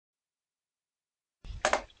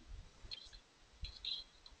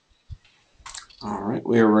All right,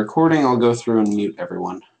 we are recording. I'll go through and mute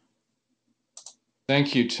everyone.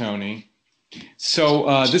 Thank you, Tony.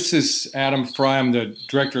 So this is Adam Fry. I'm the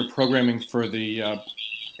Director of Programming for the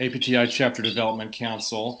APTI Chapter Development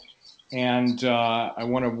Council. And I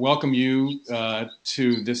want to welcome you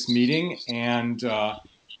to this meeting and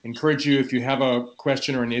encourage you, if you have a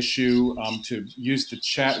question or an issue, to use the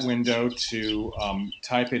chat window to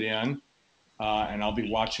type it in, and I'll be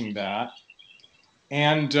watching that.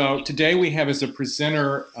 And today we have as a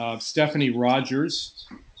presenter Stephanie Rogers.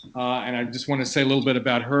 And I just want to say a little bit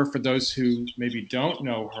about her for those who maybe don't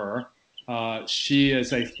know her. She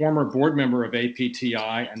is a former board member of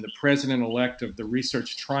APTI and the president-elect of the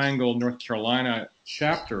Research Triangle, North Carolina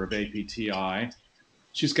chapter of APTI.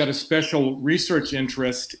 She's got a special research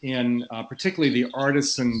interest in particularly the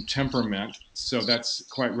artisan temperament. So that's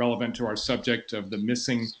quite relevant to our subject of the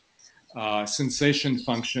missing sensation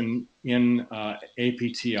function in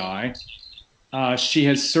APTI. She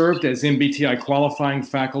has served as MBTI qualifying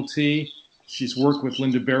faculty. She's worked with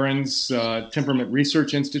Linda Barron's Temperament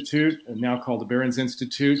Research Institute, now called the Barron's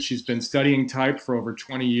Institute. She's been studying type for over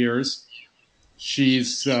 20 years.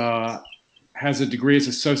 She's has a degree as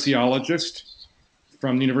a sociologist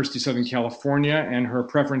from the University of Southern California, and her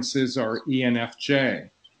preferences are ENFJ.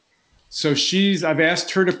 So I've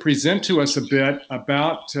asked her to present to us a bit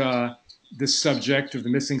about this subject of the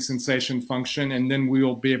missing sensation function, and then we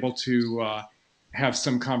will be able to have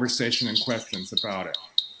some conversation and questions about it.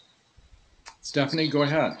 Stephanie, go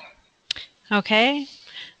ahead. Okay.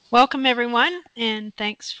 Welcome, everyone, and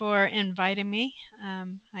thanks for inviting me.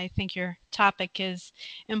 I think your topic is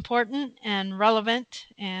important and relevant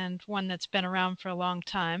and one that's been around for a long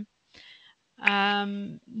time.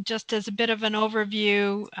 Just as a bit of an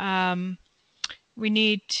overview, we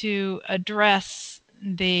need to address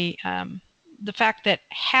the fact that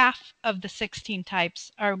half of the 16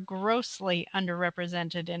 types are grossly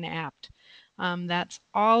underrepresented in APT. That's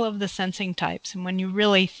all of the sensing types. And when you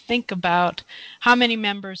really think about how many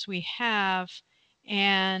members we have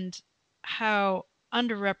and how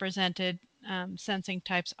underrepresented sensing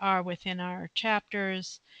types are within our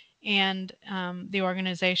chapters and the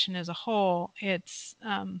organization as a whole, it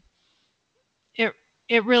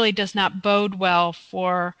really does not bode well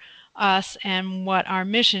for us and what our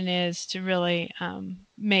mission is to really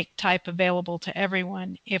make type available to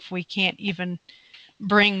everyone if we can't even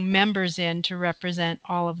bring members in to represent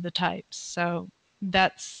all of the types. So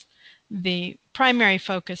that's the primary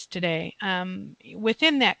focus today.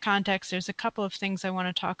 Within that context, there's a couple of things I want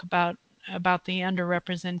to talk about the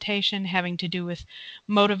underrepresentation, having to do with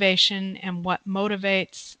motivation and what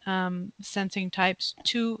motivates sensing types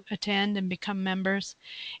to attend and become members,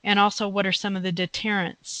 and also what are some of the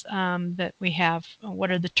deterrents that we have, what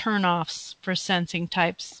are the turnoffs for sensing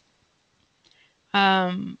types.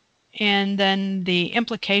 And then the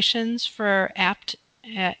implications for APT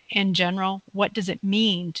in general. What does it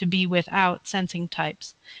mean to be without sensing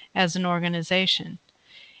types as an organization?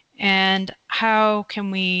 And how can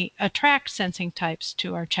we attract sensing types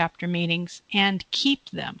to our chapter meetings and keep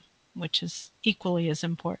them, which is equally as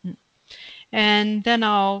important. And then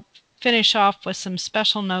I'll finish off with some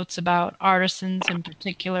special notes about artisans in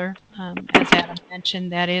particular. As Adam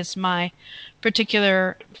mentioned, that is my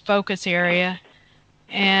particular focus area.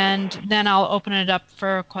 And then I'll open it up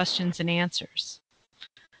for questions and answers.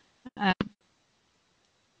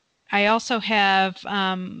 I also have,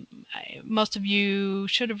 most of you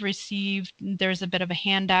should have received, there's a bit of a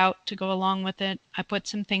handout to go along with it. I put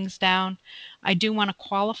some things down. I do want to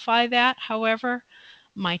qualify that, however.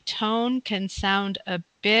 My tone can sound a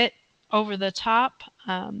bit over the top.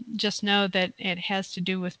 Just know that it has to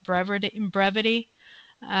do with brevity.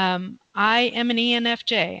 I am an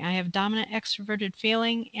ENFJ. I have dominant extroverted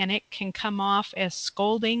feeling, and it can come off as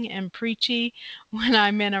scolding and preachy when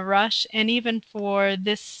I'm in a rush. And even for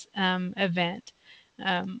this event,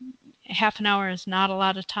 half an hour is not a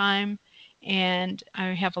lot of time, and I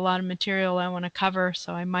have a lot of material I want to cover,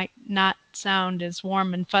 so I might not sound as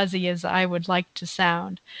warm and fuzzy as I would like to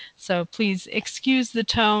sound. So please excuse the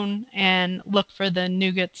tone and look for the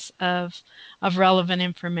nuggets of relevant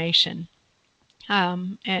information.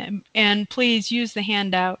 And please use the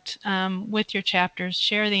handout with your chapters,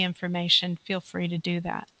 share the information, feel free to do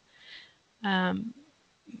that.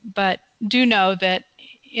 But do know that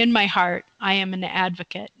in my heart, I am an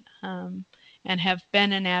advocate and have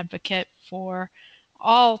been an advocate for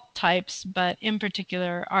all types, but in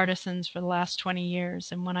particular artisans for the last 20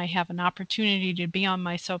 years. And when I have an opportunity to be on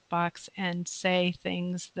my soapbox and say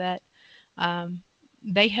things that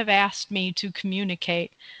they have asked me to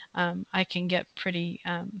communicate, I can get pretty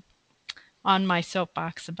on my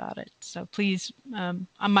soapbox about it. So please,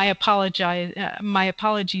 my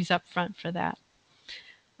apologies up front for that.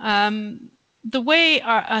 The way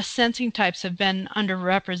our sensing types have been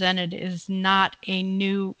underrepresented is not a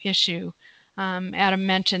new issue. Adam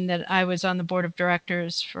mentioned that I was on the board of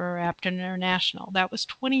directors for APT International. That was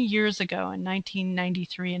 20 years ago in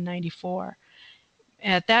 1993 and 94.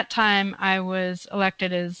 At that time, I was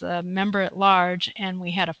elected as a member at large, and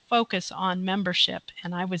we had a focus on membership,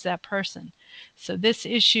 and I was that person. So this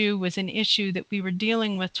issue was an issue that we were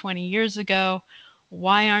dealing with 20 years ago.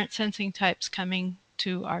 Why aren't sensing types coming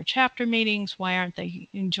to our chapter meetings? Why aren't they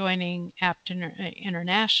joining APT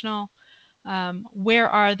International? Where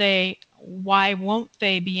are they? Why won't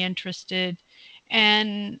they be interested?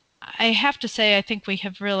 And I have to say, I think we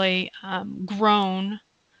have really grown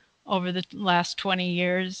over the last 20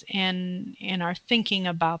 years in our thinking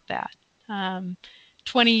about that.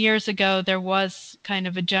 20 years ago, there was kind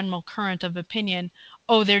of a general current of opinion,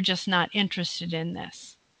 oh, they're just not interested in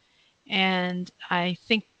this. And I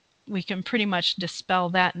think we can pretty much dispel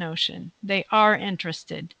that notion. They are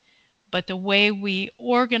interested, but the way we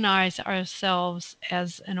organize ourselves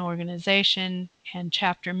as an organization and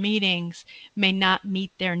chapter meetings may not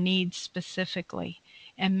meet their needs specifically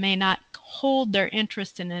and may not hold their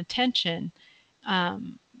interest and attention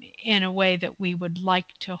in a way that we would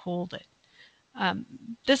like to hold it.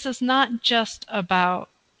 This is not just about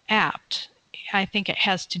APT. I think it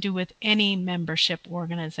has to do with any membership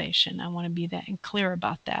organization. I want to be that and clear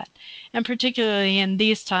about that. And particularly in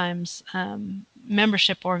these times,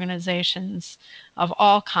 membership organizations of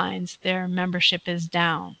all kinds, their membership is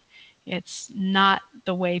down. It's not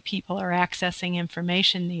the way people are accessing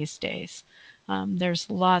information these days. There's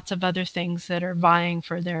lots of other things that are vying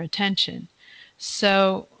for their attention.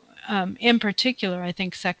 So in particular, I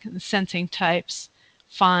think sensing types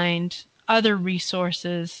find other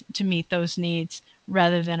resources to meet those needs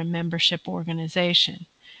rather than a membership organization.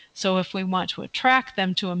 So if we want to attract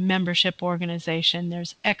them to a membership organization,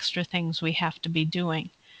 there's extra things we have to be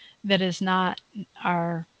doing that is not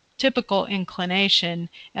our typical inclination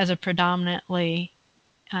as a predominantly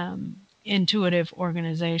intuitive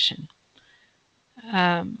organization.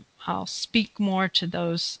 I'll speak more to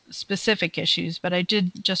those specific issues, but I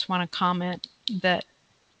did just want to comment that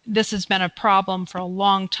this has been a problem for a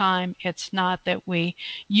long time. It's not that we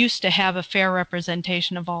used to have a fair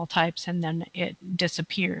representation of all types and then it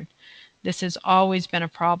disappeared. This has always been a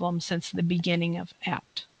problem since the beginning of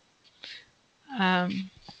APT.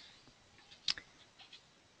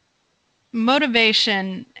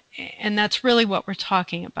 Motivation, and that's really what we're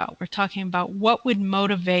talking about. We're talking about what would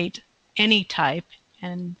motivate any type,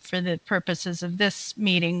 and for the purposes of this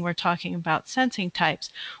meeting, we're talking about sensing types.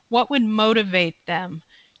 What would motivate them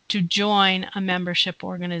to join a membership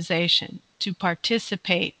organization, to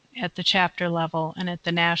participate at the chapter level and at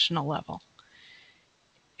the national level?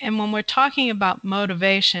 And when we're talking about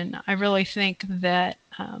motivation, I really think that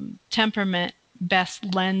temperament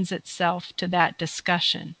best lends itself to that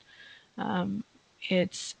discussion.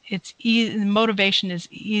 Motivation is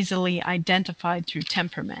easily identified through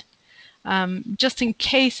temperament. Just in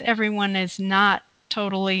case everyone is not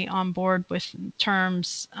totally on board with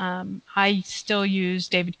terms, I still use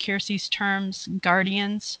David Keirsey's terms,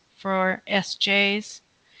 guardians for SJs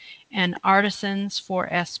and artisans for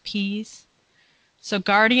SPs. So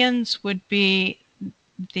guardians would be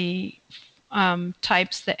the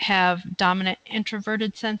types that have dominant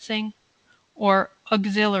introverted sensing or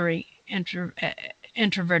auxiliary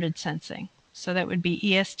introverted sensing. So that would be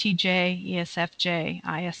ESTJ, ESFJ,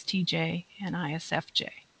 ISTJ, and ISFJ.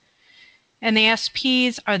 And the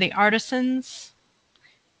SPs are the artisans,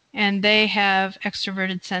 and they have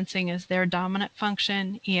extroverted sensing as their dominant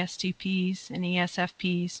function, ESTPs and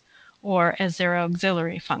ESFPs, or as their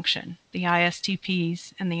auxiliary function, the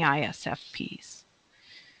ISTPs and the ISFPs.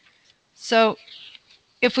 So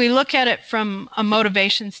if we look at it from a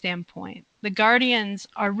motivation standpoint, the guardians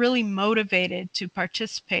are really motivated to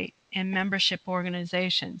participate in membership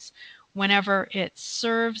organizations whenever it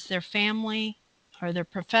serves their family or their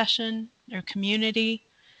profession, their community,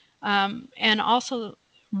 and also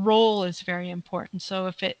role is very important. So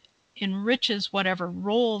if it enriches whatever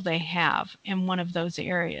role they have in one of those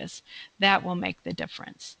areas, that will make the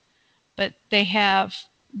difference. But they have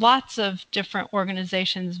lots of different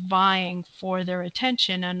organizations vying for their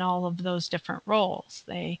attention in all of those different roles.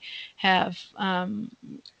 They have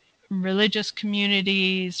religious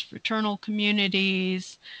communities, fraternal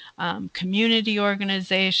communities, community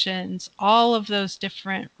organizations, all of those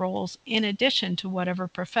different roles in addition to whatever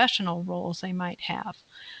professional roles they might have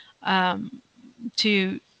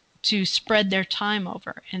to to spread their time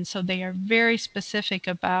over. And so they are very specific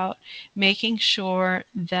about making sure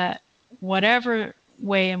that whatever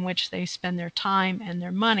way in which they spend their time and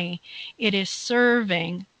their money, it is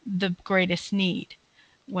serving the greatest need,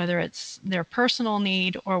 whether it's their personal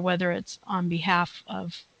need or whether it's on behalf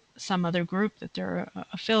of some other group that they're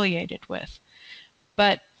affiliated with.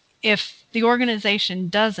 But if the organization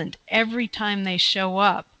doesn't, every time they show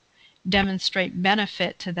up, demonstrate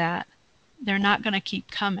benefit to that, they're not going to keep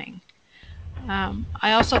coming.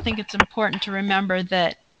 I also think it's important to remember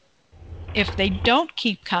that if they don't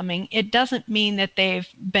keep coming, it doesn't mean that they've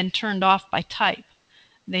been turned off by type.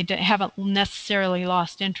 They haven't necessarily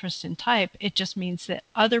lost interest in type. It just means that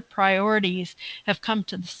other priorities have come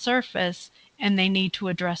to the surface and they need to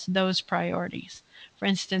address those priorities. For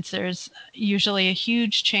instance, there's usually a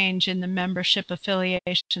huge change in the membership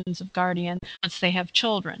affiliations of Guardian once they have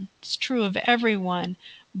children. It's true of everyone,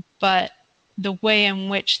 but the way in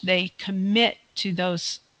which they commit to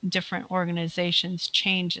those different organizations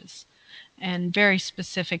changes in very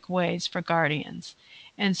specific ways for Guardians.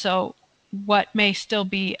 And so what may still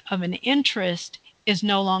be of an interest is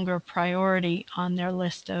no longer a priority on their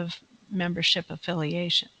list of membership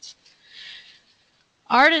affiliations.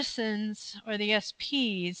 Artisans, or the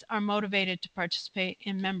SPs, are motivated to participate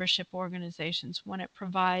in membership organizations when it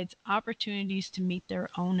provides opportunities to meet their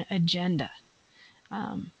own agenda.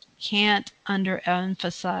 Can't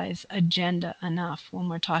underemphasize agenda enough when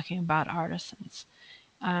we're talking about artisans.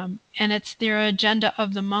 And it's their agenda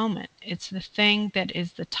of the moment. It's the thing that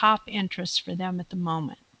is the top interest for them at the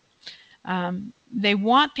moment. They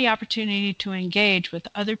want the opportunity to engage with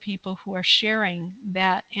other people who are sharing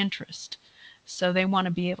that interest. So they want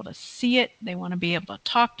to be able to see it. They want to be able to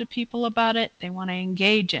talk to people about it. They want to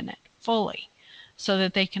engage in it fully so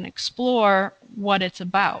that they can explore what it's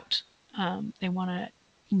about. They want to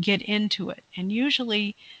get into it. And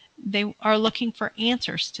usually they are looking for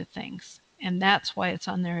answers to things. And that's why it's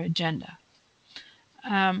on their agenda.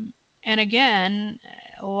 And again,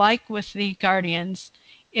 like with the Guardians,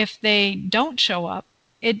 if they don't show up,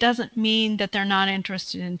 it doesn't mean that they're not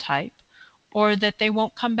interested in type or that they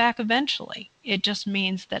won't come back eventually. It just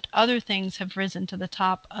means that other things have risen to the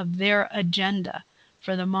top of their agenda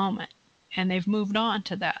for the moment, and they've moved on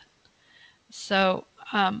to that. So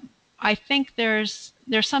I think there's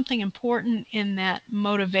something important in that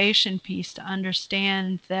motivation piece to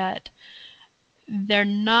understand that they're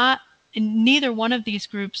not, neither one of these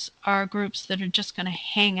groups are groups that are just going to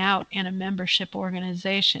hang out in a membership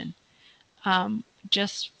organization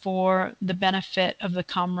just for the benefit of the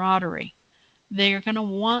camaraderie. They're going to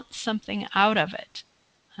want something out of it.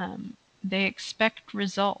 They expect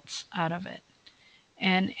results out of it.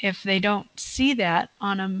 And if they don't see that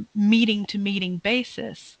on a meeting-to-meeting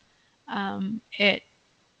basis, it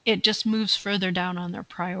just moves further down on their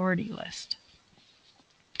priority list.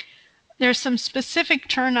 There's some specific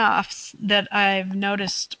turnoffs that I've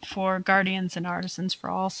noticed for Guardians and Artisans for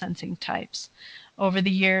all sensing types. Over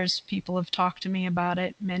the years, people have talked to me about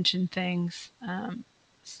it, mentioned things.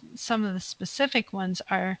 Some of the specific ones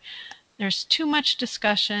are there's too much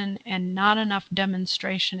discussion and not enough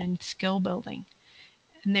demonstration and skill building.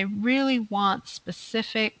 And they really want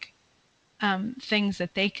specific things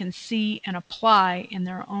that they can see and apply in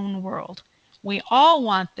their own world. We all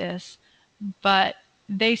want this, but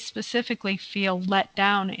they specifically feel let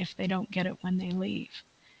down if they don't get it when they leave.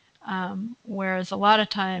 Whereas a lot of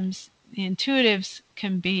times the intuitives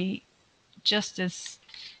can be just as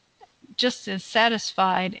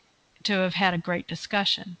satisfied to have had a great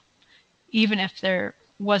discussion, even if there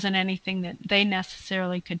wasn't anything that they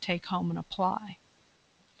necessarily could take home and apply.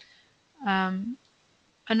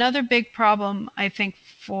 Another big problem, I think,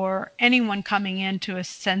 for anyone coming into a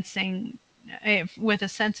sensing, with a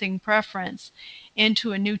sensing preference,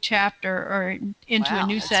 into a new chapter or into a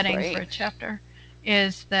new setting for a chapter,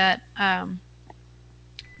 is that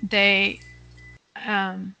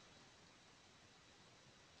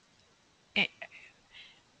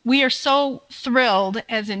we are so thrilled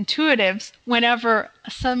as intuitives whenever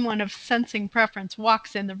someone of sensing preference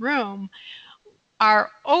walks in the room.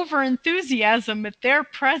 Our over-enthusiasm at their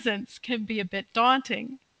presence can be a bit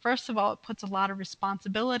daunting. First of all, it puts a lot of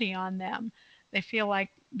responsibility on them. They feel like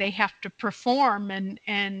they have to perform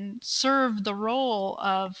and serve the role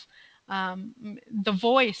of the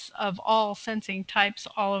voice of all sensing types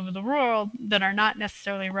all over the world that are not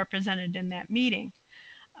necessarily represented in that meeting.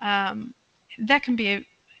 That can be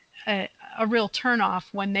a real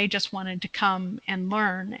turnoff when they just wanted to come and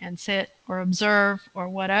learn and sit or observe or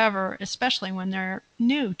whatever, especially when they're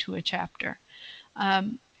new to a chapter.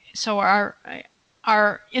 So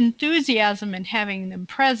our enthusiasm in having them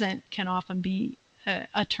present can often be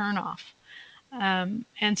a turnoff.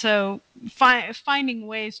 And so finding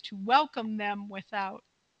ways to welcome them without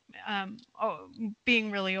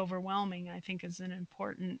being really overwhelming, I think, is an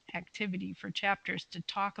important activity for chapters to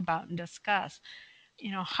talk about and discuss.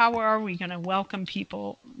 You know, how are we going to welcome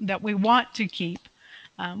people that we want to keep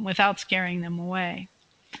without scaring them away?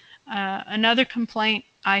 Another complaint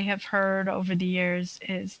I have heard over the years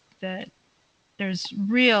is that there's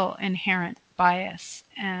real inherent bias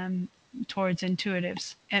towards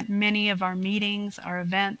intuitives at many of our meetings, our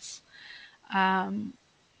events.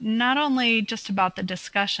 Not only just about the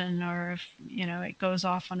discussion, or if it goes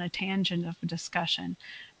off on a tangent of a discussion,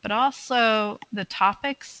 but also the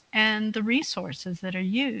topics and the resources that are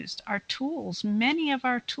used. Our tools, many of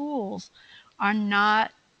our tools are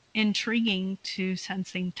not intriguing to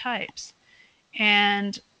sensing types.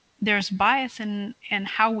 And there's bias in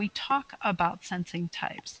how we talk about sensing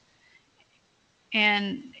types.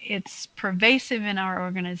 And it's pervasive in our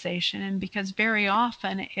organization, and because very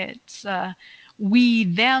often it's we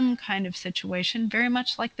them kind of situation, very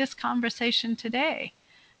much like this conversation today.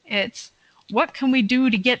 It's what can we do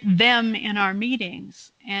to get them in our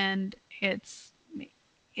meetings, and it's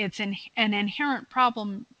an inherent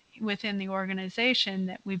problem within the organization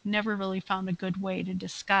that we've never really found a good way to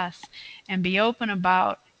discuss and be open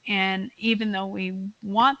about. And even though we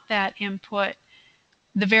want that input,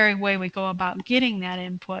 the very way we go about getting that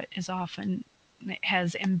input is often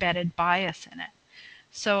has embedded bias in it.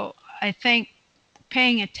 So I think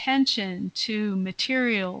paying attention to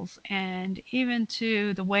materials and even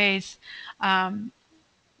to the ways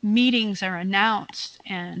meetings are announced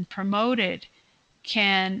and promoted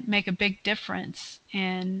can make a big difference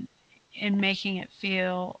in making it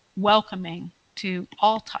feel welcoming to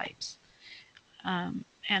all types. And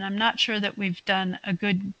I'm not sure that we've done a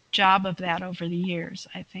good job of that over the years.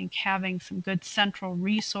 I think having some good central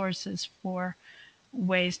resources for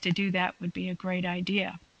ways to do that would be a great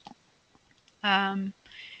idea.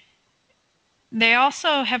 They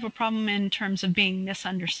also have a problem in terms of being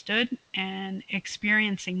misunderstood and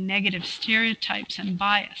experiencing negative stereotypes and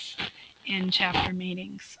bias in chapter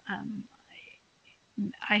meetings.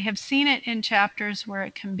 I have seen it in chapters where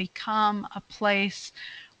it can become a place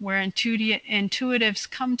where intuitives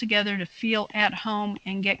come together to feel at home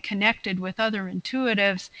and get connected with other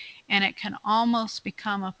intuitives, and it can almost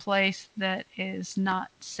become a place that is not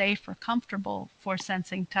safe or comfortable for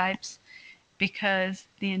sensing types, because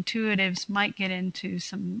the intuitives might get into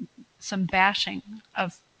some bashing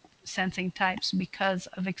of sensing types because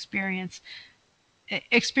of experiences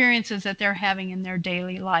that they're having in their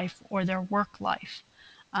daily life or their work life.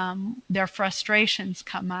 Their frustrations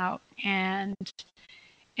come out, and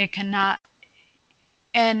it cannot,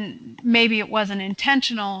 and maybe it wasn't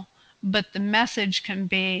intentional, but the message can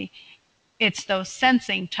be, it's those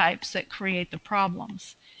sensing types that create the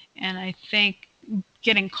problems. And I think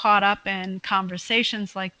getting caught up in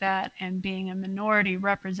conversations like that and being a minority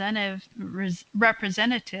representative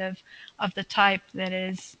of the type that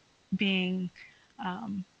is being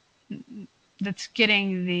that's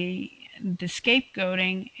getting the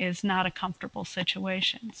scapegoating is not a comfortable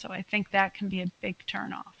situation. So I think that can be a big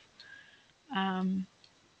turnoff.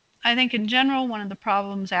 I think in general, one of the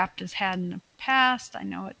problems APT has had in the past, I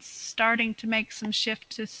know it's starting to make some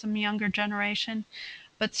shift to some younger generation,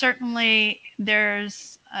 but certainly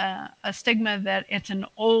there's a stigma that it's an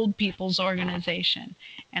old people's organization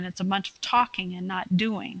and it's a bunch of talking and not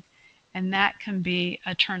doing. And that can be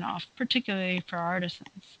a turnoff, particularly for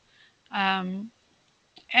artisans.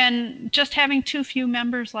 And just having too few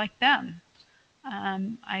members like them,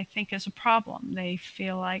 I think, is a problem. They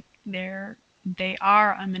feel like they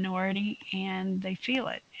are a minority and they feel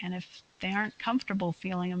it. And if they aren't comfortable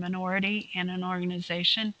feeling a minority in an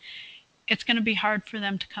organization, it's going to be hard for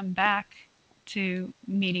them to come back to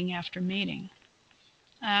meeting after meeting.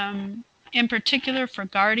 In particular for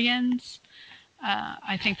guardians,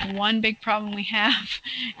 I think one big problem we have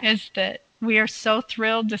is that we are so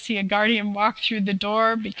thrilled to see a guardian walk through the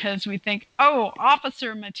door because we think, oh,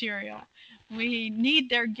 officer material. We need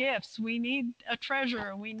their gifts. We need a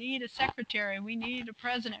treasurer. We need a secretary. We need a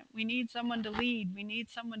president. We need someone to lead. We need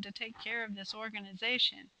someone to take care of this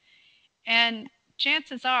organization. And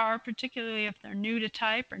chances are, particularly if they're new to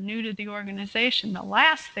type or new to the organization, the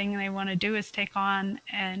last thing they want to do is take on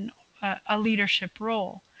a leadership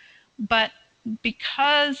role. But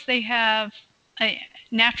because they have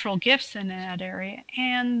natural gifts in that area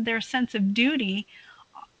and their sense of duty,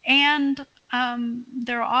 and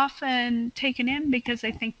they're often taken in because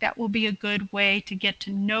they think that will be a good way to get to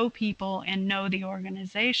know people and know the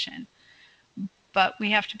organization. But we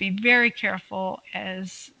have to be very careful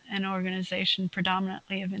as an organization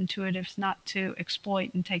predominantly of intuitives not to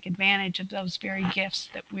exploit and take advantage of those very gifts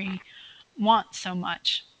that we want so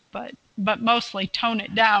much, but mostly tone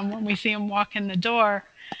it down when we see them walk in the door.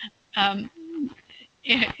 Um,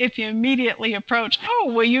 if you immediately approach,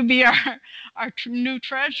 oh, will you be our new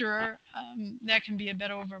treasurer, that can be a bit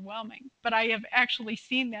overwhelming. But I have actually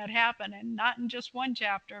seen that happen, and not in just one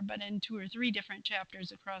chapter, but in 2 or 3 different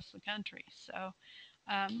chapters across the country. So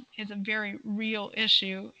it's a very real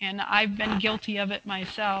issue, and I've been guilty of it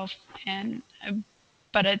myself.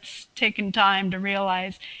 But it's taken time to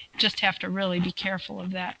realize just have to really be careful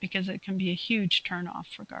of that, because it can be a huge turnoff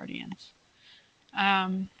for guardians.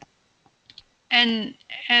 And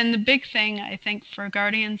the big thing I think for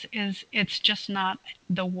guardians is it's just not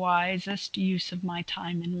the wisest use of my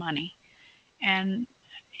time and money. And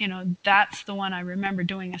that's the one I remember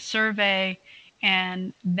doing a survey,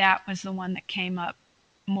 and that was the one that came up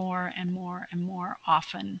more and more and more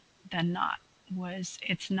often than not, was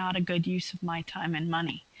it's not a good use of my time and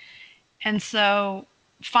money. And so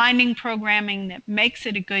finding programming that makes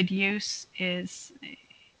it a good use is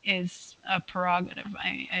a prerogative.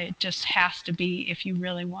 It just has to be if you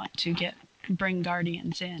really want to bring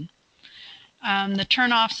guardians in. The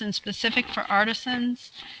turnoffs in specific for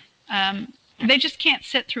artisans, they just can't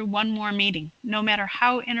sit through one more meeting, no matter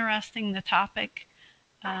how interesting the topic.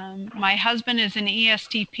 My husband is an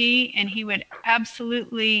ESTP, and he would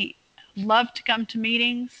absolutely love to come to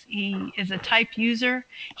meetings. He is a type user.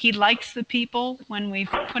 He likes the people. When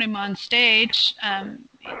we've put him on stage,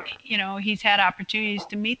 he's had opportunities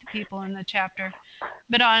to meet the people in the chapter.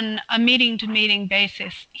 But on a meeting-to-meeting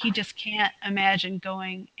basis, he just can't imagine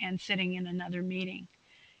going and sitting in another meeting.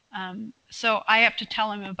 So I have to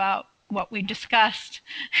tell him about what we discussed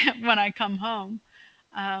when I come home.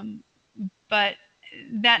 But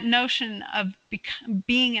that notion of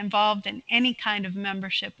being involved in any kind of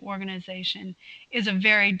membership organization is a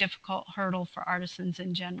very difficult hurdle for artisans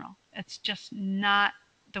in general. It's just not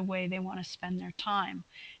the way they want to spend their time.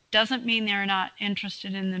 Doesn't mean they're not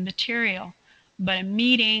interested in the material, but a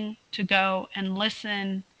meeting to go and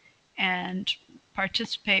listen and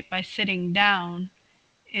participate by sitting down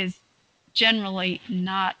is generally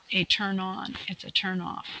not a turn on, it's a turn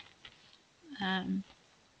off.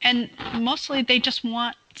 And mostly they just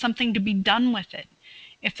want something to be done with it.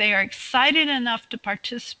 If they are excited enough to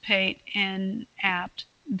participate in APT,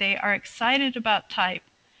 they are excited about type,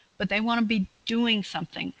 but they want to be doing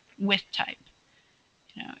something with type.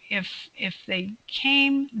 If they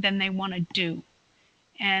came, then they want to do.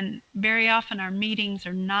 And very often our meetings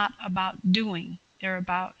are not about doing. They're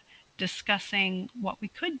about discussing what we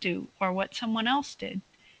could do or what someone else did.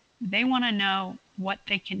 They want to know what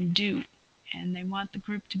they can do, and they want the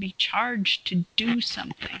group to be charged to do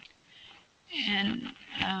something. And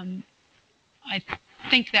I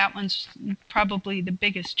think that one's probably the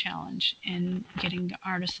biggest challenge in getting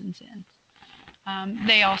artisans in.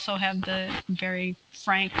 They also have the very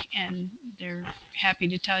frank, and they're happy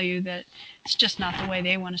to tell you that it's just not the way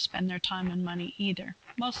they want to spend their time and money either,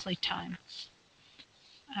 mostly time.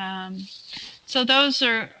 So those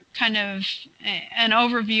are kind of an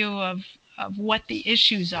overview of what the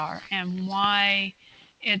issues are and why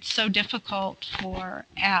it's so difficult for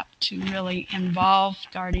APT to really involve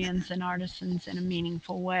guardians and artisans in a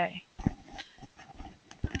meaningful way.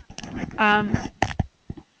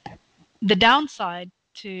 The downside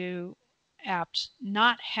to APT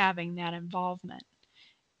not having that involvement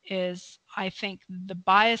is, I think, the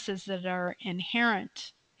biases that are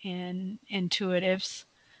inherent in intuitives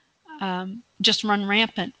just run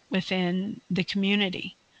rampant within the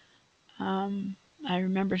community. I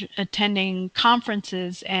remember attending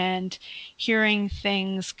conferences and hearing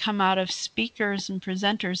things come out of speakers and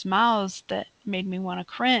presenters' mouths that made me want to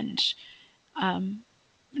cringe.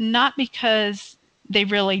 Not because they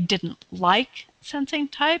really didn't like sensing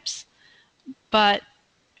types, but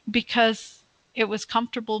because it was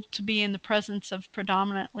comfortable to be in the presence of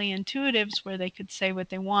predominantly intuitives where they could say what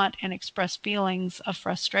they want and express feelings of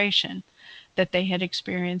frustration that they had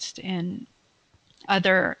experienced in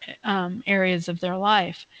other areas of their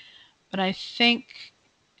life. But I think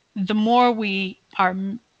the more we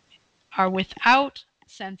are without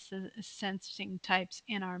sensing types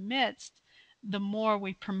in our midst, the more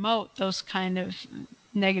we promote those kind of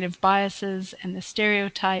negative biases and the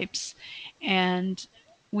stereotypes, and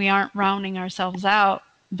we aren't rounding ourselves out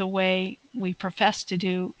the way we profess to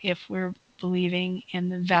do if we're believing in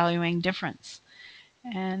the valuing difference.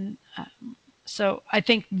 And so I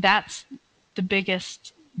think that's the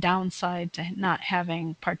biggest downside to not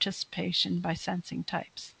having participation by sensing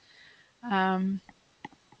types. I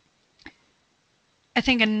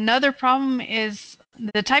think another problem is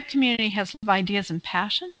the type community has ideas and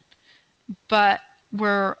passion, but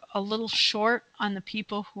we're a little short on the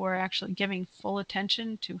people who are actually giving full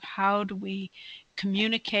attention to how do we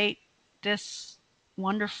communicate this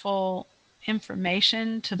wonderful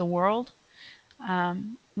information to the world.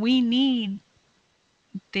 We need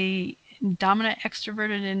the dominant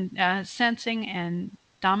extroverted sensing and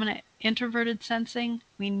dominant introverted sensing.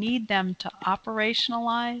 We need them to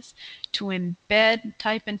operationalize, to embed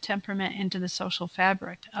type and temperament into the social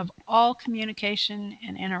fabric of all communication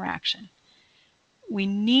and interaction. We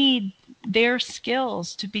need their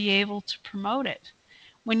skills to be able to promote it.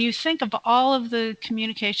 When you think of all of the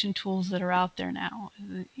communication tools that are out there now,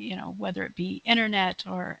 whether it be internet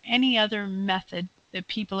or any other method that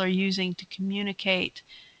people are using to communicate,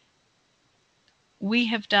 we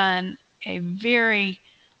have done a very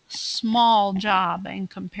small job in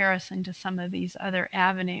comparison to some of these other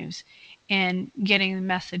avenues in getting the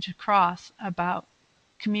message across about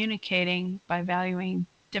communicating by valuing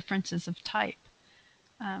differences of type.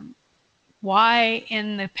 Why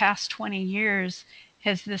in the past 20 years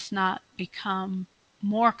has this not become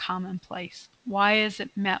more commonplace? Why is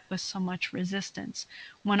it met with so much resistance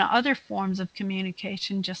when other forms of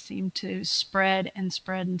communication just seem to spread and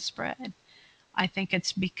spread and spread? I think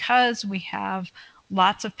it's because we have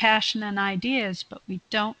lots of passion and ideas, but we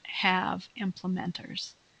don't have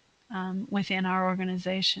implementers within our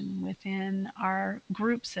organization, within our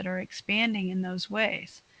groups that are expanding in those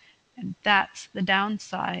ways. And that's the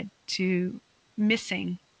downside to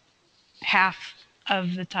missing half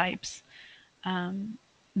of the types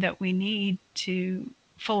that we need to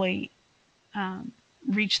fully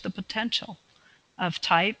reach the potential of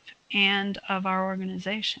type and of our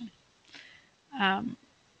organization.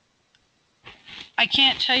 I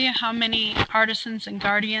can't tell you how many artisans and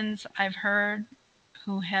guardians I've heard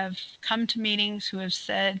who have come to meetings who have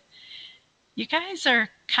said, "You guys are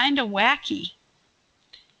kind of wacky."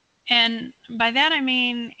 And by that I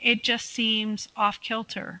mean it just seems off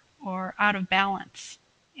kilter or out of balance.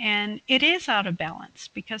 And it is out of balance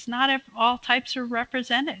because not all types are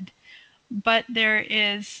represented. But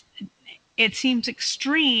it seems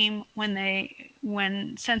extreme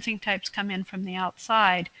when sensing types come in from the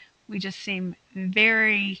outside. We just seem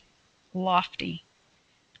very lofty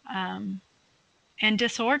and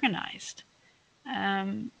disorganized.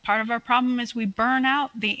 Part of our problem is we burn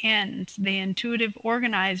out the intuitive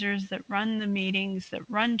organizers that run the meetings, that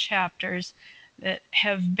run chapters, that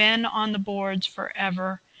have been on the boards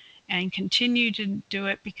forever and continue to do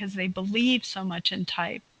it because they believe so much in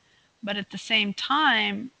type. But at the same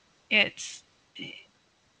time, it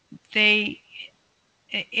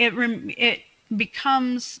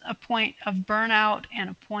becomes a point of burnout and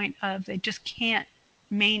a point of they just can't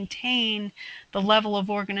maintain the level of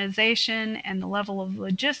organization and the level of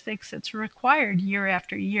logistics that's required year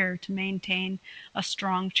after year to maintain a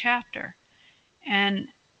strong chapter. And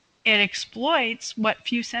it exploits what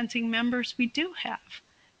few sensing members we do have.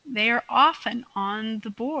 They are often on the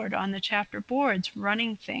board, on the chapter boards,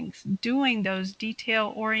 running things, doing those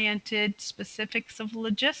detail-oriented specifics of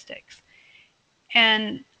logistics.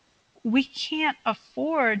 And we can't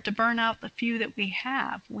afford to burn out the few that we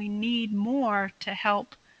have. We need more to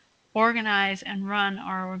help organize and run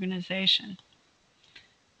our organization.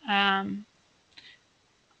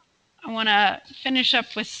 I want to finish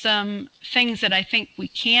up with some things that I think we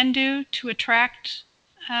can do to attract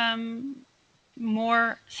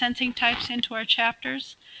more sensing types into our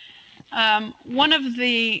chapters. I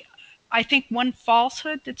think one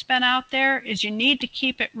falsehood that's been out there is you need to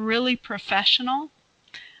keep it really professional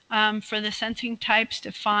for the sensing types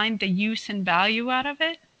to find the use and value out of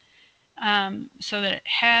it, so that it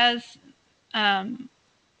has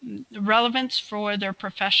relevance for their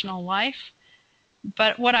professional life.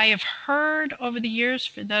 But what I have heard over the years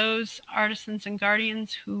for those artisans and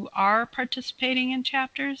guardians who are participating in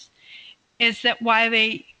chapters is that while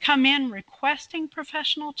they come in requesting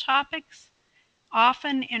professional topics,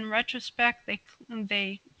 often in retrospect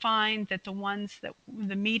they find that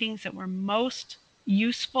the meetings that were most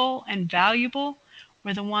useful and valuable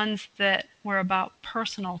were the ones that were about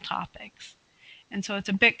personal topics. And so it's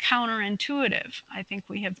a bit counterintuitive. I think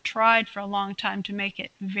we have tried for a long time to make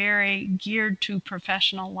it very geared to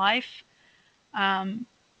professional life,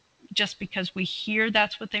 just because we hear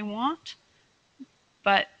that's what they want.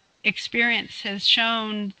 But experience has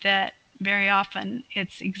shown that very often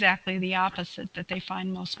it's exactly the opposite that they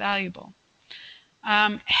find most valuable.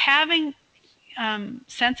 Having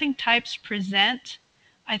sensing types present,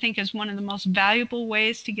 I think, is one of the most valuable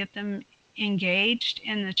ways to get them engaged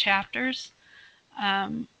in the chapters.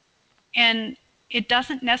 And it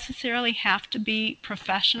doesn't necessarily have to be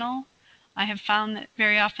professional. I have found that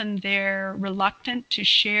very often they're reluctant to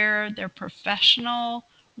share their professional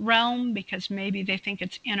realm because maybe they think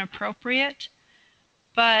it's inappropriate.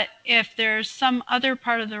 But if there's some other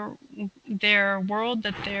part of their world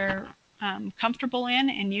that they're comfortable in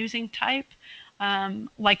and using type,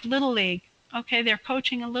 like Little League, okay, they're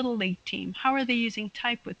coaching a Little League team. How are they using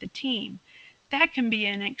type with the team? That can be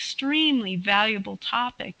an extremely valuable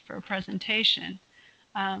topic for a presentation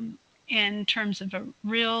in terms of a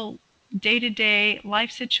real day-to-day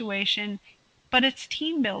life situation, but it's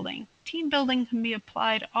team building. Team building can be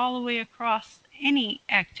applied all the way across any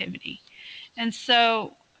activity. And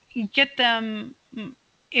so you get them,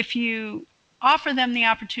 if you offer them the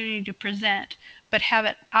opportunity to present, but have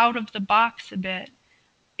it out of the box a bit,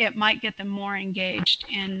 it might get them more engaged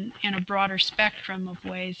in a broader spectrum of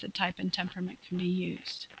ways that type and temperament can be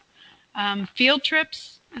used. Field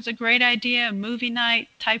trips is a great idea, a movie night,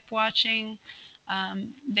 type watching,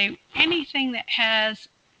 anything that has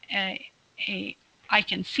a I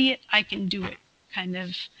can see it, I can do it kind of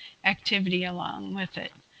activity along with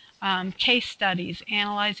it. Case studies,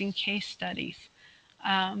 analyzing case studies.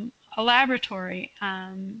 A laboratory,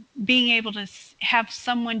 being able to have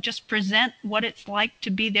someone just present what it's like to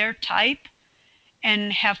be their type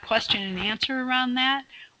and have question and answer around that.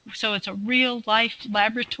 So it's a real life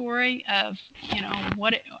laboratory of,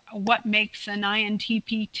 what makes an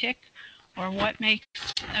INTP tick, or what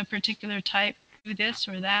makes a particular type do this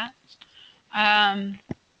or that. I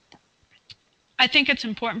think it's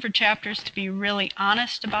important for chapters to be really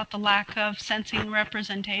honest about the lack of sensing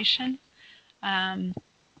representation. And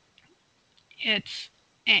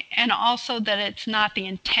also that it's not the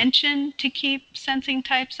intention to keep sensing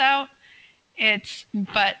types out.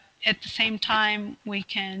 But at the same time, we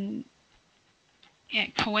can,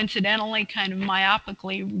 coincidentally, kind of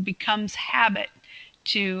myopically, becomes habit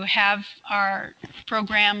to have our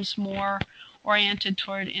programs more oriented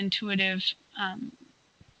toward intuitive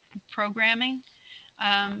programming.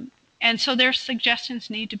 And so their suggestions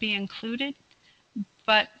need to be included,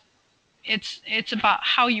 but it's about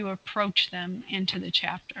how you approach them into the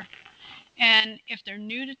chapter. And if they're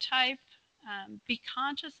new to type, be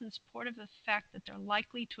conscious and supportive of the fact that they're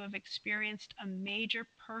likely to have experienced a major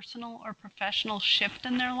personal or professional shift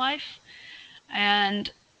in their life.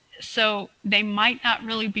 And so they might not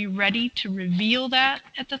really be ready to reveal that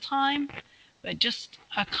at the time, but just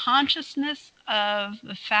a consciousness of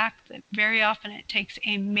the fact that very often it takes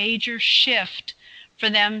a major shift for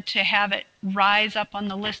them to have it rise up on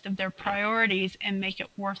the list of their priorities and make it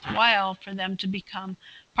worthwhile for them to become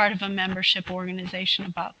part of a membership organization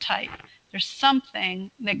about type. There's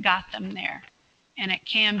something that got them there, and it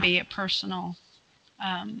can be a personal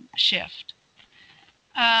shift.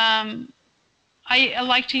 I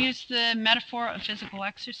like to use the metaphor of physical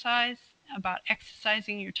exercise, about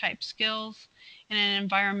exercising your type skills in an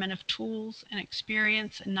environment of tools and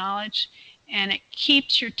experience and knowledge, and it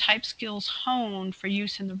keeps your type skills honed for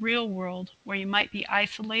use in the real world where you might be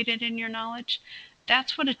isolated in your knowledge.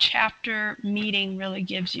 That's what a chapter meeting really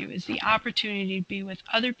gives you, is the opportunity to be with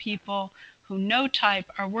other people who know type,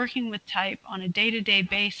 are working with type on a day-to-day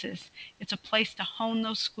basis. It's a place to hone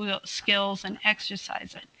those skills and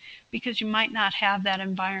exercise it, because you might not have that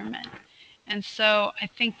environment. And so I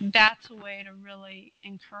think that's a way to really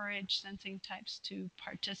encourage sensing types to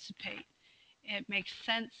participate. It makes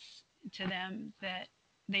sense to them that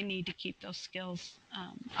they need to keep those skills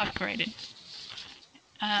upgraded.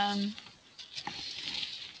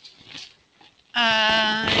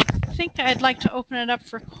 I think I'd like to open it up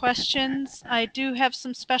for questions. I do have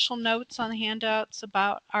some special notes on the handouts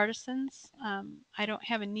about artisans. I don't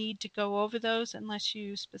have a need to go over those unless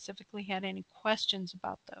you specifically had any questions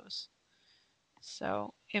about those.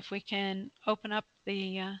 So if we can open up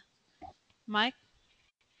the mic.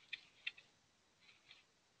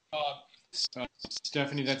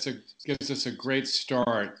 Stephanie, gives us a great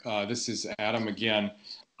start. This is Adam again.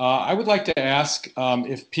 I would like to ask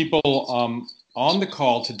if people on the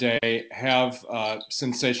call today have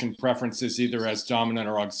sensation preferences, either as dominant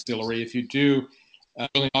or auxiliary. If you do,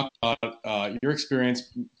 really talk about your experience.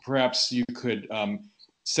 Perhaps you could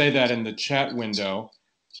say that in the chat window.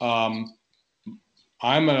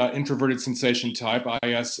 I'm an introverted sensation type,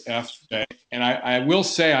 ISFJ, and I will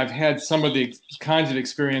say I've had some of the kinds of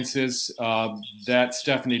experiences that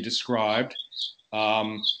Stephanie described.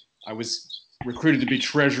 I was recruited to be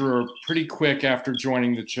treasurer pretty quick after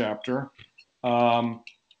joining the chapter.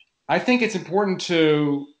 I think it's important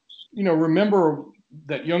to, remember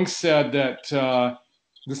that Jung said that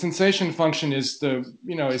the sensation function is the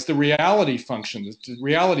reality function, the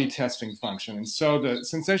reality testing function. And so the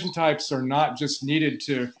sensation types are not just needed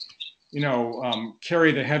to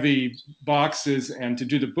carry the heavy boxes and to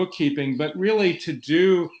do the bookkeeping, but really to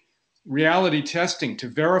do reality testing to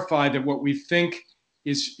verify that what we think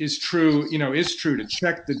is true, is true, to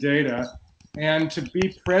check the data and to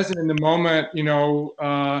be present in the moment,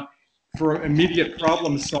 for immediate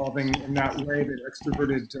problem solving in that way that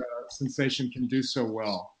extroverted sensation can do so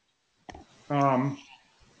well.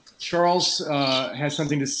 Charles has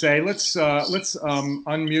something to say. Let's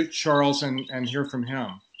unmute Charles and hear from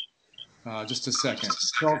him. Just a second.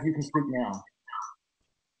 Charles, you can speak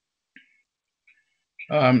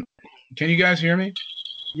now. Can you guys hear me?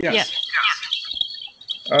 Yes.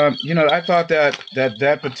 I thought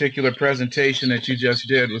that particular presentation that you just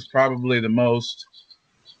did was probably the most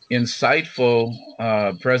insightful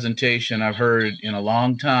presentation I've heard in a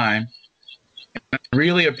long time. I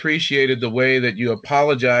really appreciated the way that you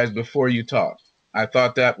apologized before you talked. I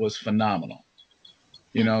thought that was phenomenal.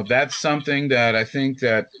 That's something that I think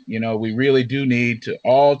that, we really do need to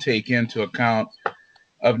all take into account,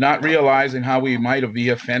 of not realizing how we might be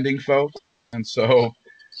offending folks. And so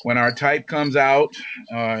when our type comes out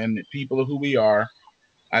and the people are who we are,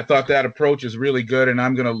 I thought that approach is really good. And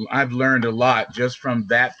I've learned a lot just from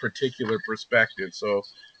that particular perspective. So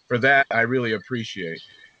for that, I really appreciate.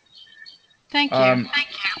 Thank you.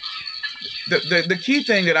 The key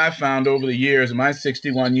thing that I've found over the years, in my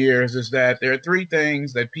 61 years, is that there are three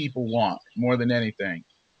things that people want more than anything.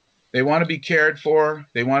 They want to be cared for,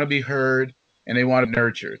 they want to be heard, and they want to be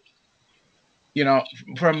nurtured.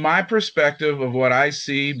 From my perspective of what I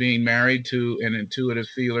see, being married to an intuitive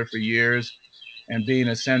feeler for years and being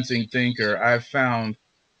a sensing thinker, I've found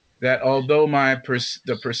that although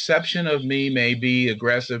the perception of me may be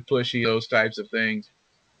aggressive, pushy, those types of things,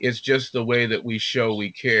 it's just the way that we show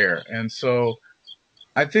we care. And so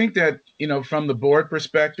I think that, from the board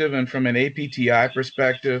perspective and from an APTI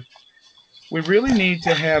perspective, we really need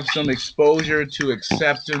to have some exposure to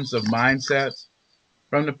acceptance of mindsets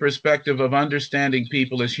from the perspective of understanding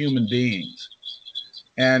people as human beings.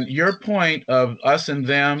 And your point of us and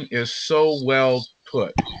them is so well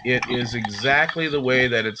put. It is exactly the way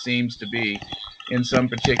that it seems to be in some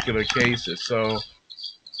particular cases. So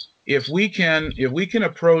if we can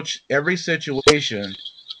approach every situation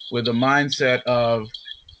with a mindset of,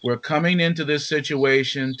 we're coming into this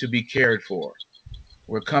situation to be cared for.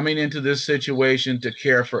 We're coming into this situation to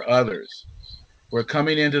care for others. We're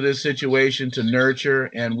coming into this situation to nurture,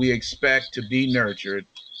 and we expect to be nurtured.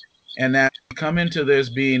 And that we come into this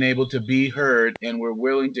being able to be heard, and we're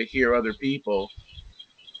willing to hear other people.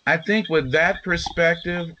 I think with that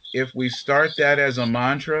perspective, if we start that as a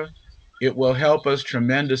mantra, it will help us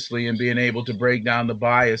tremendously in being able to break down the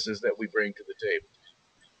biases that we bring to the table.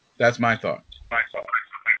 That's my thought.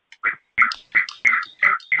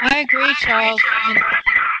 I agree, Charles. And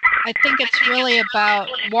I think it's really about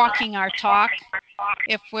walking our talk.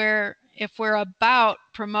 If we're about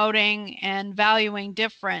promoting and valuing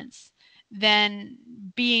difference, then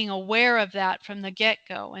being aware of that from the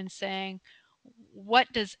get-go and saying, what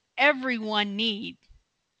does everyone need?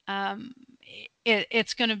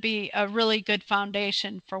 It's going to be a really good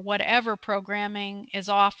foundation for whatever programming is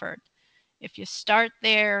offered. If you start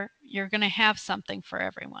there, you're going to have something for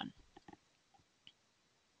everyone.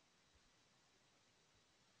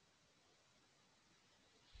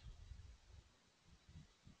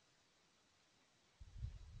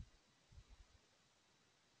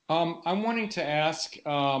 I'm wanting to ask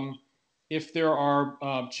if there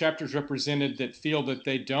are chapters represented that feel that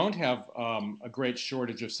they don't have a great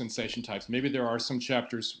shortage of sensation types. Maybe there are some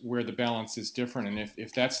chapters where the balance is different, and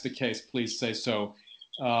if that's the case, please say so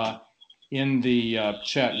in the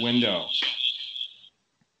chat window.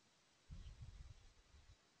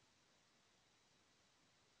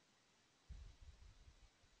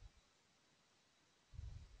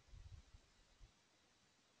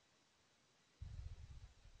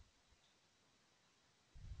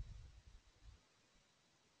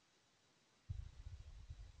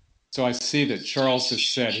 So I see that Charles has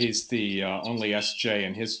said he's the only SJ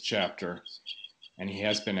in his chapter, and he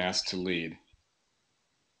has been asked to lead.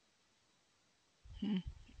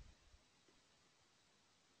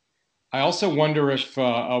 I also wonder if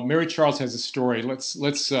Mary Charles has a story. Let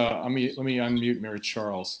me unmute Mary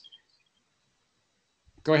Charles.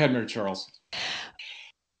 Go ahead, Mary Charles.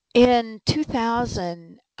 In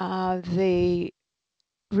 2000, the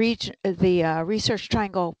Research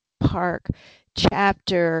Triangle Park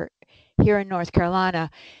chapter here in North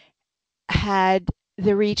Carolina had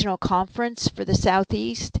the regional conference for the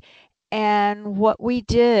Southeast. And what we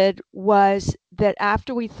did was that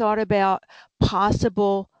after we thought about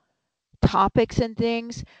possible topics and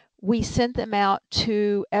things, we sent them out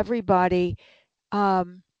to everybody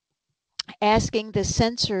asking the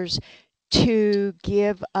censors to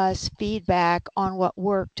give us feedback on what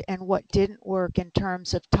worked and what didn't work in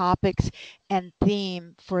terms of topics and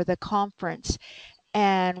theme for the conference.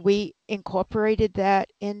 And we incorporated that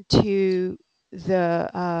into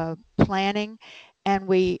the planning. And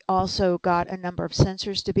we also got a number of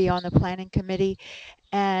censors to be on the planning committee.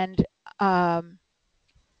 And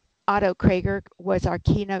Otto Krager was our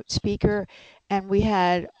keynote speaker, and we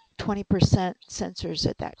had 20% censors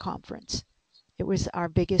at that conference. It was our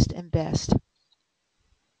biggest and best.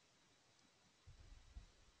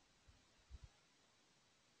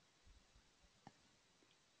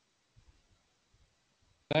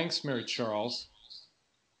 Thanks, Mary Charles.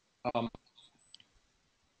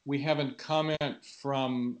 We have a comment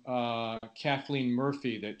from Kathleen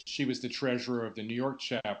Murphy that she was the treasurer of the New York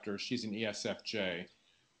chapter. She's an ESFJ.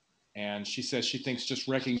 And she says she thinks just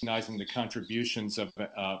recognizing the contributions of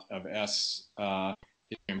S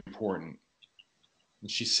is important. And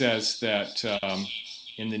she says that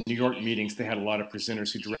in the New York meetings, they had a lot of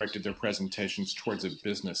presenters who directed their presentations towards a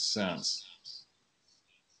business sense.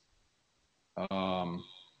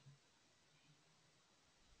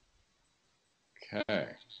 Okay.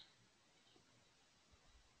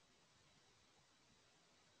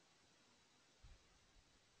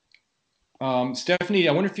 Stephanie,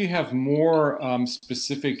 I wonder if you have more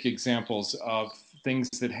specific examples of things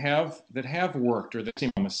that have worked or that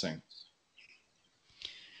seem promising.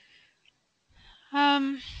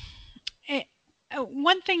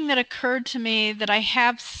 One thing that occurred to me that I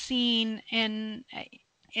have seen in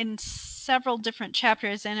several different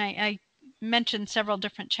chapters, and I mentioned several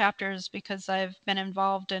different chapters because I've been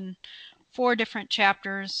involved in 4 different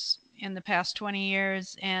chapters in the past 20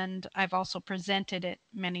 years, and I've also presented at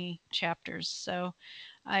many chapters. So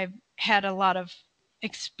I've had a lot of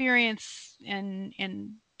experience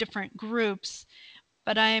in different groups,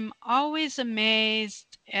 but I'm always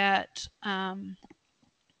amazed at the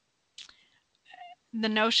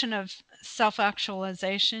notion of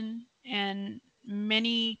self-actualization, and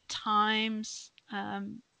many times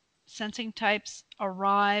sensing types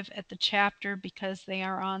arrive at the chapter because they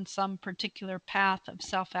are on some particular path of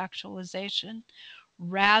self-actualization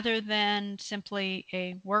rather than simply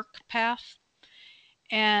a work path.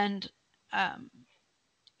 And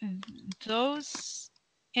those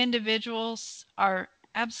individuals are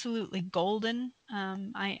absolutely golden.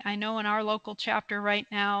 I know in our local chapter right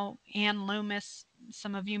now, Ann Loomis,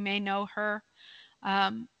 some of you may know her.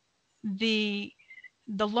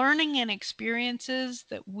 The learning and experiences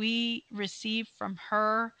that we receive from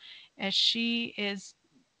her as she is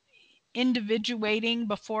individuating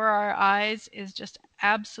before our eyes is just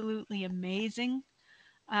absolutely amazing,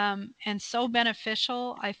 and so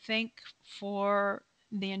beneficial, I think, for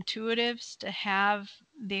the intuitives to have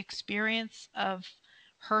the experience of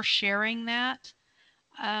her sharing that.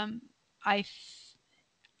 I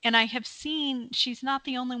and I have seen, she's not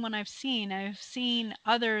the only one I've seen. I've seen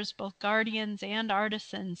others, both guardians and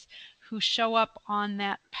artisans, who show up on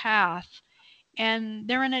that path, and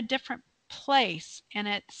they're in a different place, and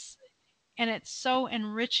it's so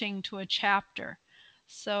enriching to a chapter.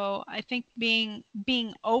 So I think being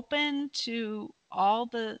open to all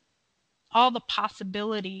the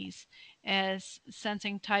possibilities as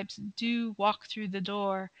sensing types do walk through the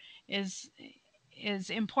door is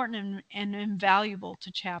important and invaluable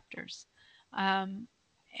to chapters. And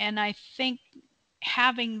I think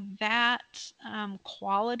having that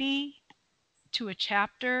quality to a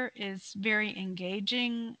chapter is very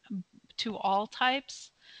engaging to all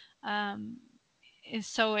types.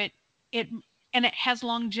 So it and it has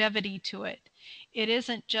longevity to it. It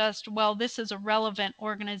isn't just, well, this is a relevant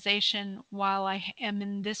organization while I am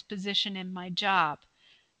in this position in my job.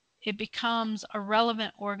 It becomes a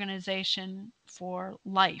relevant organization for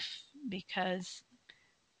life because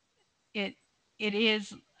it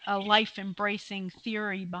is a life embracing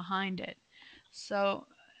theory behind it. So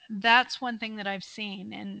that's one thing that I've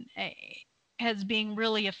seen and as being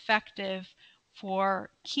really effective for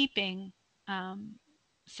keeping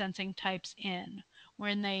sensing types in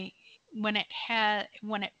when it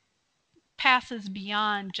passes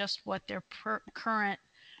beyond just what their current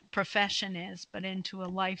profession is, but into a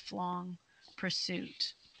lifelong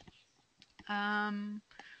pursuit.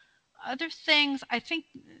 Other things, I think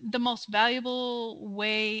the most valuable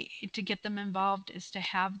way to get them involved is to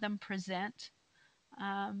have them present,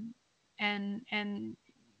 and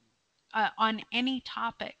on any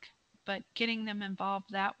topic, but getting them involved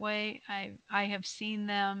that way, I have seen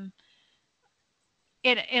them.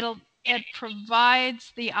 It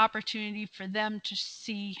provides the opportunity for them to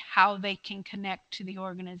see how they can connect to the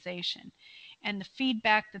organization, and the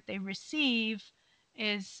feedback that they receive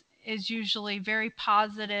is is usually very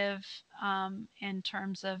positive in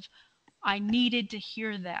terms of, I needed to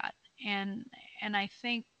hear that. And I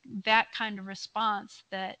think that kind of response,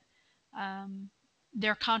 that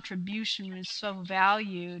their contribution is so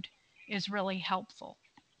valued, is really helpful.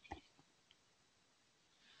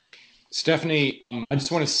 Stephanie, I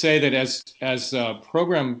just want to say that as a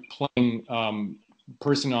program planning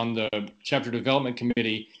person on the chapter development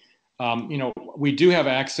committee, we do have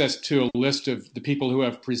access to a list of the people who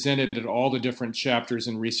have presented at all the different chapters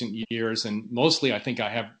in recent years, and mostly I think I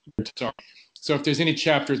have. So if there's any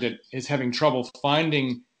chapter that is having trouble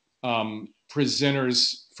finding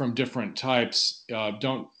presenters from different types,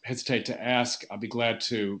 don't hesitate to ask. I'll be glad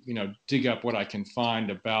to dig up what I can find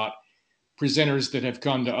about presenters that have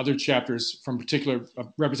gone to other chapters from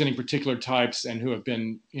representing particular types and who have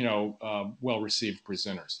been well-received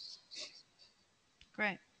presenters.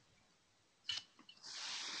 Great.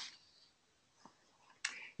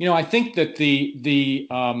 I think that the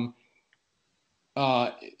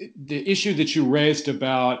issue that you raised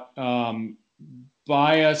about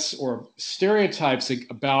bias or stereotypes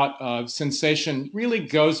about sensation really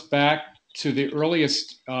goes back to the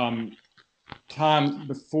earliest time,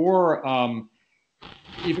 before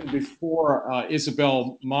even before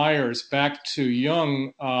Isabel Myers, back to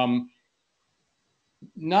Jung.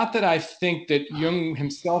 Not that I think that Jung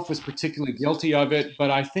himself was particularly guilty of it, but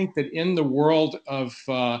I think that in the world of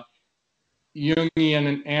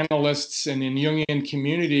Jungian analysts and in Jungian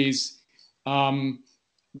communities,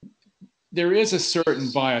 there is a certain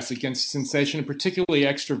bias against sensation, particularly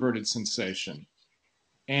extroverted sensation.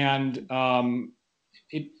 And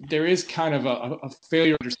there is kind of a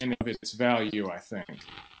failure understanding of its value, I think.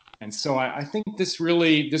 And so I think this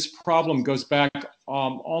problem goes back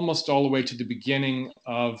almost all the way to the beginning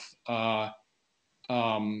of the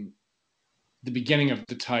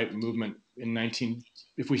type movement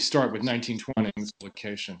if we start with 1920s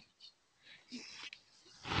publication.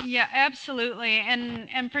 Yeah, absolutely.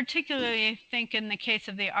 And particularly, I think, in the case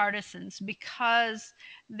of the artisans, because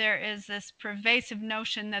there is this pervasive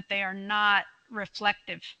notion that they are not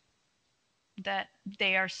reflective, that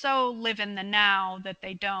they are so live in the now that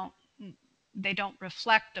they don't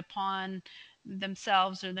reflect upon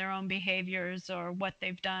themselves or their own behaviors or what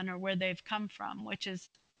they've done or where they've come from, which is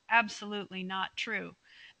absolutely not true.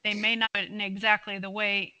 They may not do it in exactly the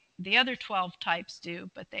way the other 12 types do,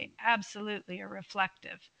 but they absolutely are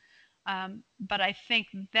reflective. But I think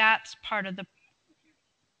that's part of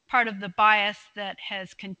the bias that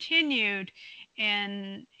has continued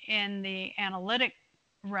in the analytic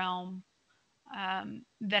realm,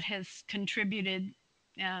 that has contributed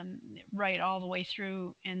right all the way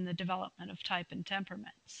through in the development of type and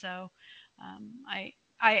temperament. So I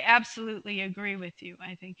absolutely agree with you.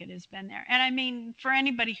 I think it has been there. And I mean, for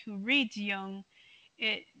anybody who reads Jung,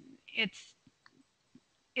 it's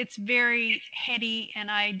very heady and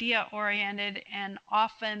idea oriented, and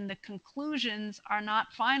often the conclusions are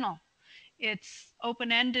not final. It's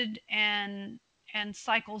open-ended and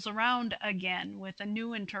cycles around again with a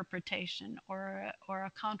new interpretation or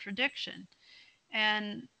a contradiction.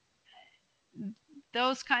 And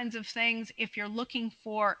those kinds of things, if you're looking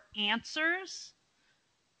for answers,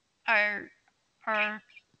 are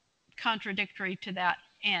contradictory to that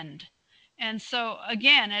end. And so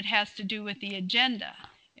again, it has to do with the agenda.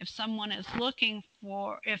 If someone is looking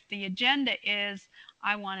for, if the agenda is,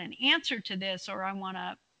 I want an answer to this, or I want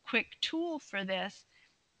a quick tool for this,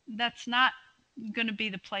 that's not going to be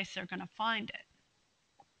the place they're going to find it.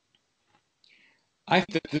 I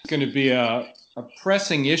think there's going to be a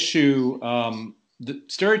pressing issue. The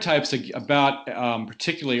stereotypes about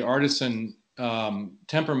particularly artisan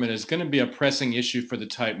temperament is going to be a pressing issue for the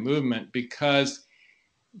type movement, because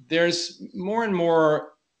there's more and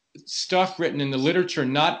more stuff written in the literature,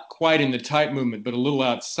 not quite in the type movement, but a little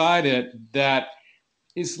outside it, that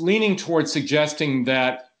is leaning towards suggesting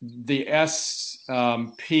that the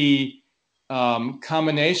SP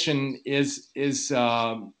combination is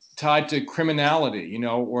tied to criminality,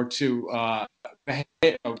 or to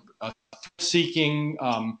seeking,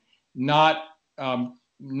 not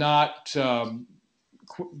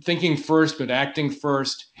thinking first, but acting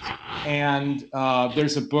first. And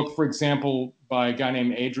there's a book, for example, by a guy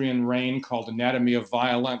named Adrian Raine called Anatomy of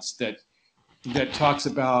Violence that talks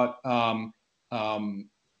about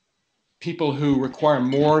people who require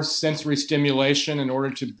more sensory stimulation in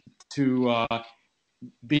order to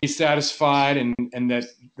be satisfied, and that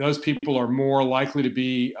those people are more likely to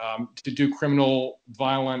be to do criminal,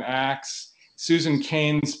 violent acts. Susan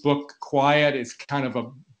Cain's book Quiet is kind of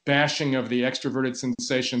a bashing of the extroverted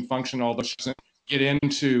sensation function, although she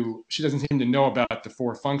doesn't seem to know about the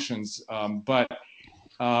four functions. But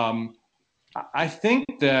I think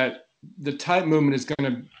that the type movement is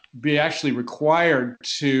going to be actually required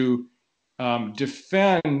to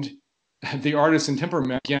defend the artisan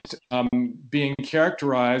temperament against being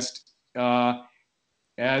characterized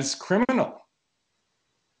as criminal.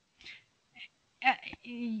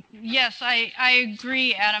 Yes, I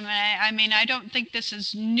agree, Adam. I mean, I don't think this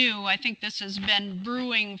is new. I think this has been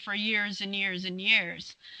brewing for years and years and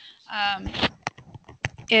years.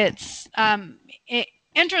 It's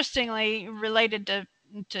interestingly related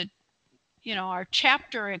to our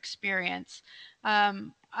chapter experience.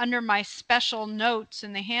 Under my special notes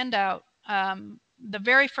in the handout, the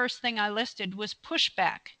very first thing I listed was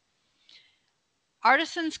pushback.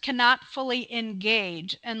 Artisans cannot fully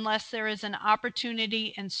engage unless there is an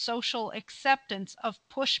opportunity and social acceptance of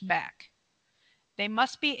pushback. They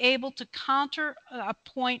must be able to counter a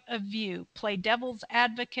point of view, play devil's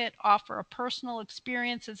advocate, offer a personal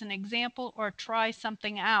experience as an example, or try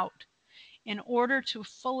something out in order to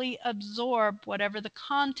fully absorb whatever the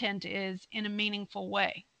content is in a meaningful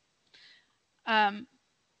way.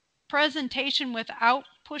 Presentation without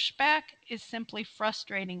pushback is simply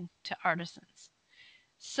frustrating to artisans.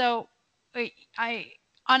 So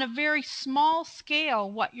on a very small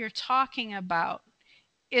scale, what you're talking about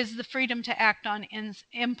is the freedom to act on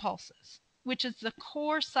impulses, which is the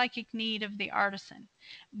core psychic need of the artisan.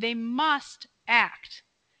 They must act.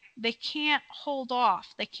 They can't hold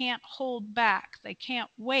off. They can't hold back. They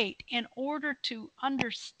can't wait. In order to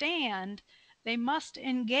understand, they must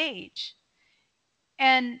engage.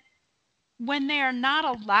 And when they are not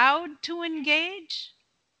allowed to engage,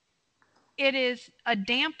 it is a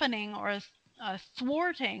dampening or a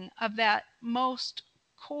thwarting of that most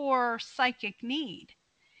core psychic need.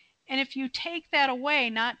 And if you take that away,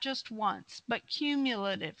 not just once, but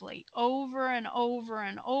cumulatively, over and over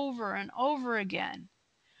and over and over again,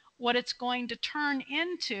 what it's going to turn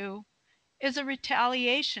into is a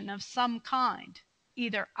retaliation of some kind,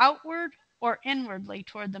 either outward or inwardly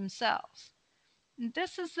toward themselves. And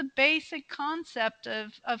this is the basic concept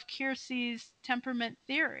of Keirsey's temperament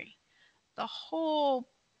theory. The whole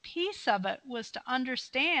piece of it was to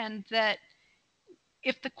understand that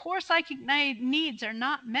if the core psychic needs are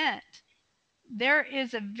not met, there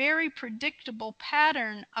is a very predictable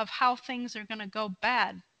pattern of how things are going to go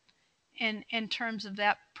bad in terms of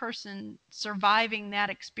that person surviving that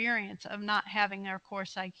experience of not having their core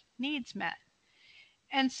psychic needs met.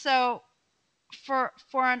 And so for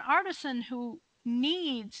an artisan who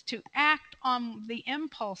needs to act on the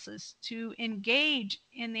impulses to engage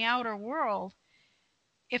in the outer world,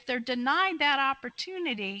 if they're denied that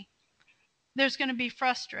opportunity, there's going to be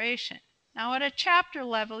frustration. Now, at a chapter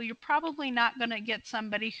level, you're probably not going to get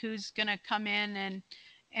somebody who's going to come in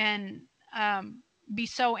and be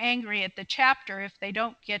so angry at the chapter if they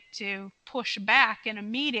don't get to push back in a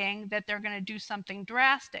meeting that they're going to do something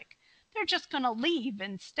drastic. They're just going to leave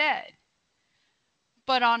instead.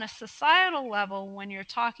 But on a societal level, when you're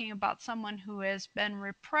talking about someone who has been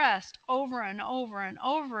repressed over and over and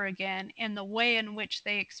over again in the way in which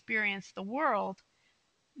they experience the world,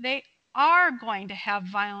 they are going to have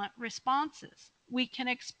violent responses. We can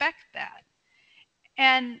expect that.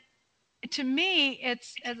 And to me,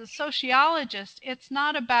 it's, as a sociologist, it's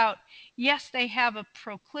not about, yes, they have a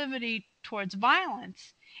proclivity towards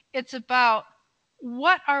violence. It's about,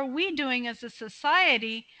 what are we doing as a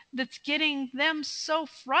society that's getting them so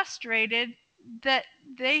frustrated that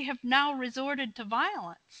they have now resorted to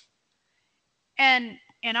violence? And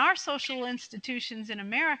in our social institutions in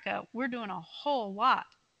America, we're doing a whole lot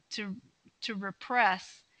to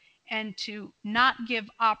repress and to not give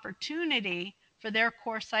opportunity for their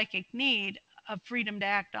core psychic need of freedom to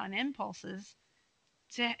act on impulses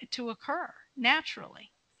to occur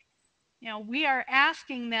naturally. We are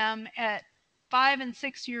asking them at 5 and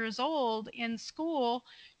 6 years old in school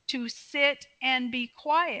to sit and be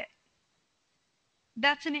quiet.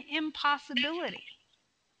 That's an impossibility.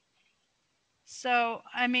 So,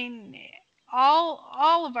 I mean,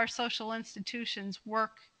 all of our social institutions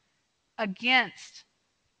work against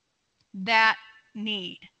that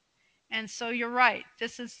need. And so you're right.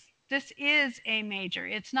 This is a major.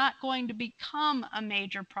 It's not going to become a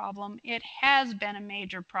major problem. It has been a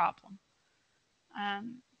major problem.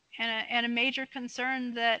 And a major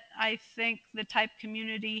concern that I think the type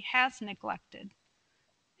community has neglected.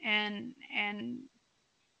 And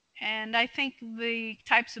I think the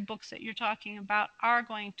types of books that you're talking about are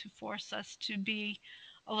going to force us to be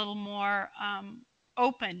a little more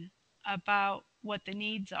open about what the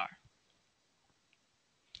needs are.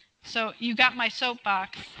 So you got my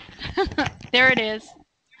soapbox. There it is.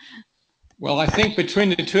 Well, I think between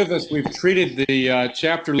the two of us, we've treated the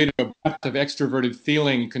chapter leader with a breath of extroverted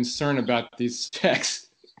feeling concern about these texts.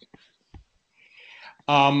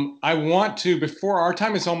 I want to, before our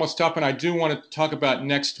time is almost up, and I do want to talk about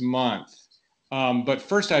next month. But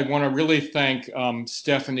first, I want to really thank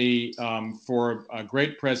Stephanie for a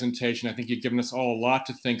great presentation. I think you've given us all a lot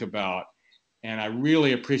to think about, and I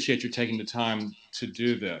really appreciate you taking the time to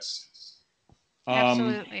do this.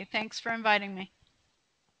 Absolutely. Thanks for inviting me.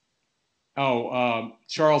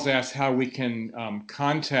 Charles asked how we can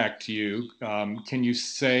contact you. Can you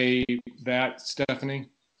say that, Stephanie?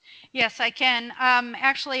 Yes, I can.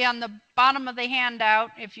 Actually, on the bottom of the handout,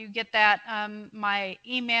 if you get that, my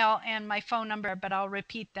email and my phone number, but I'll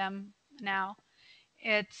repeat them now.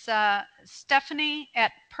 It's Stephanie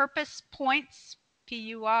at Purpose Points,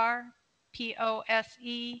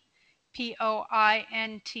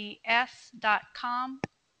 PurposePoints.com.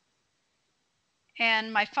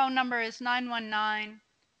 And my phone number is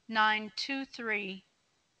 919-923-3092.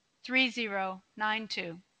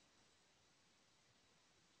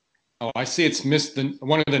 Oh, I see it's missed.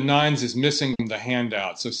 One of the nines is missing the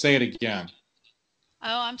handout. So say it again.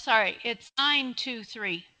 Oh, I'm sorry. It's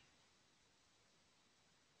 923.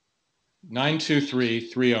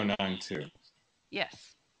 923-3092.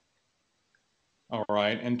 Yes. All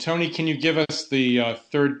right. And Tony, can you give us the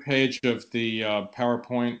third page of the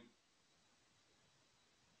PowerPoint?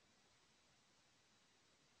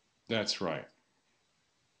 That's right.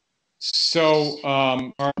 So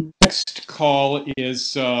our next call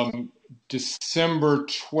is December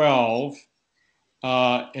 12.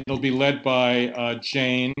 It'll be led by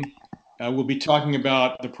Jane. We'll be talking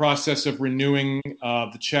about the process of renewing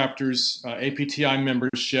the chapter's APTI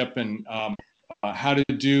membership and how to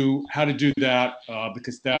do that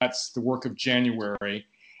because that's the work of January.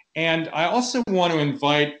 And I also want to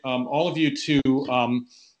invite all of you to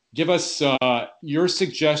give us your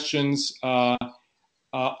suggestions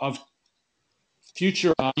of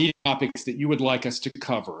future meeting topics that you would like us to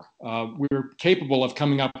cover. We're capable of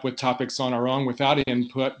coming up with topics on our own without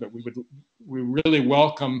input, but we really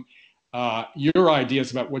welcome your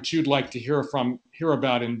ideas about what you'd like to hear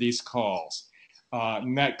about in these calls.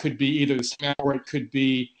 And that could be either the same or it could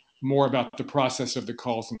be more about the process of the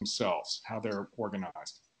calls themselves, how they're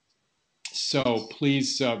organized. So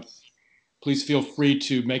please feel free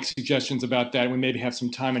to make suggestions about that. We maybe have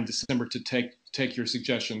some time in December to take your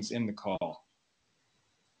suggestions in the call.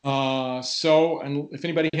 And if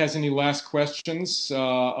anybody has any last questions,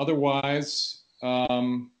 otherwise,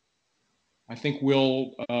 I think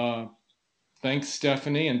we'll thank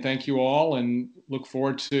Stephanie and thank you all and look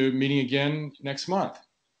forward to meeting again next month.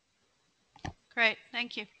 Great.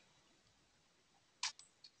 Thank you.